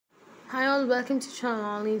Hi all, welcome to channel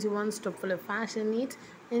only to one stop full of fashion needs.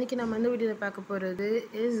 இன்னைக்கு நம்ம இந்த வீடியோல பார்க்க போறது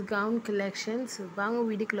is gown collections. வாங்க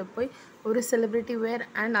வீடியோக்குள்ள போய் ஒரு celebrity wear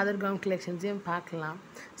and other gown collections பார்க்கலாம்.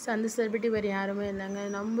 ஸோ அந்த celebrity wear யாருமே இல்லைங்க,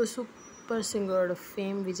 நம்ம சூப்பர் சிங்கரோட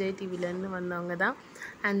ஃபேம் விஜய் டிவிலேருந்து வந்தவங்க தான்.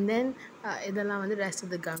 அண்ட் தென் இதெல்லாம் வந்து rest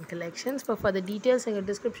of the gown collections. For the details எங்கள்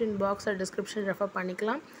description box R description refer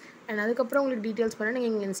பண்ணிக்கலாம். அண்ட் அதுக்கப்புறம் உங்களுக்கு டீட்டெயில்ஸ் பண்ணால் நீங்கள்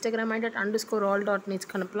எங்கள் இன்ஸ்டாகிராம் @_all.needs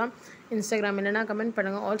அனுப்பலாம். இன்ஸ்டாகிராம் என்னென்னா கமெண்ட்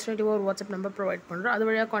பண்ணுங்கள். ஆல்டர்னேட்டிவாக ஒரு வாட்ஸ்அப் நம்பர் ப்ரொவைட் பண்ணுறோம். அது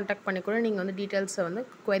வழியாக காண்டாக்ட் பண்ணி கூட நீங்கள் வந்து டீட்டெயில்ஸை வந்து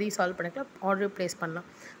query சால்வ் பண்ணிக்கலாம், ஆர்டர் ப்ளேஸ் பண்ணலாம்.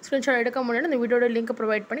 ஸ்க்ரீன்ஷாட் எடுக்க முன்னாடி இந்த வீடியோட லிங்க்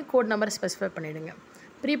ப்ரொவைட் பண்ணி கோட் நம்பர் ஸ்பெசிஃபை பண்ணிவிடுங்க.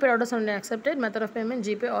 Prepaid orders only accepted. Method of payment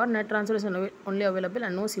GPay or net transfer is only available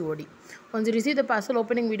and no COD. Once you receive the parcel,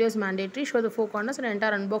 opening video is mandatory. Show the 4 corners and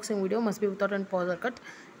entire unboxing video must be without any pause or cut.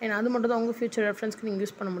 And அது மட்டும் தான் உங்கள் future ரெஃபரன்ஸ்க்கு நீங்கள்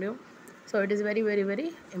use பண்ண முடியும். So it is very very very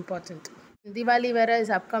important. Deepavali வேறு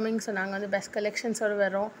is upcoming. So நாங்கள் வந்து பெஸ்ட் கலெக்ஷன்ஸோடு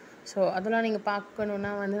வரோம். ஸோ அதெல்லாம் நீங்கள்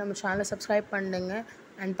பார்க்கணுன்னா வந்து நம்ம சேனலை சப்ஸ்கிரைப் பண்ணுங்க.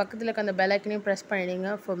 அண்ட் பக்கத்தில் இருக்க அந்த பெல் ஐக்கனையும் ப்ரெஸ் பண்ணிவிடுங்க.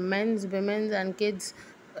 For men's, women's and kids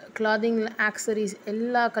clothing, ஆக்சரிஸ்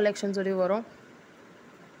எல்லா கலெக்ஷன்ஸோடையும் வரும்.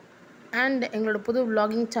 அண்ட் எங்களோட புது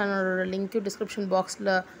vlogging சேனலோட லிங்க்கும் டிஸ்கிரிப்ஷன் பாக்ஸில்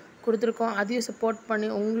கொடுத்துருக்கோம். அதையும் சப்போர்ட் பண்ணி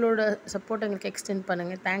உங்களோட சப்போர்ட் எங்களுக்கு எக்ஸ்டெண்ட்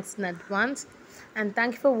பண்ணுங்கள். Thanks in advance. And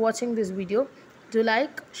thank you for வாட்சிங் this video. Do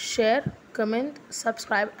like, share, comment,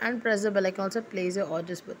 subscribe and press the bell icon also place your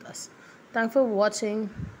orders with us. Thanks for watching.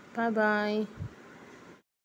 Bye bye.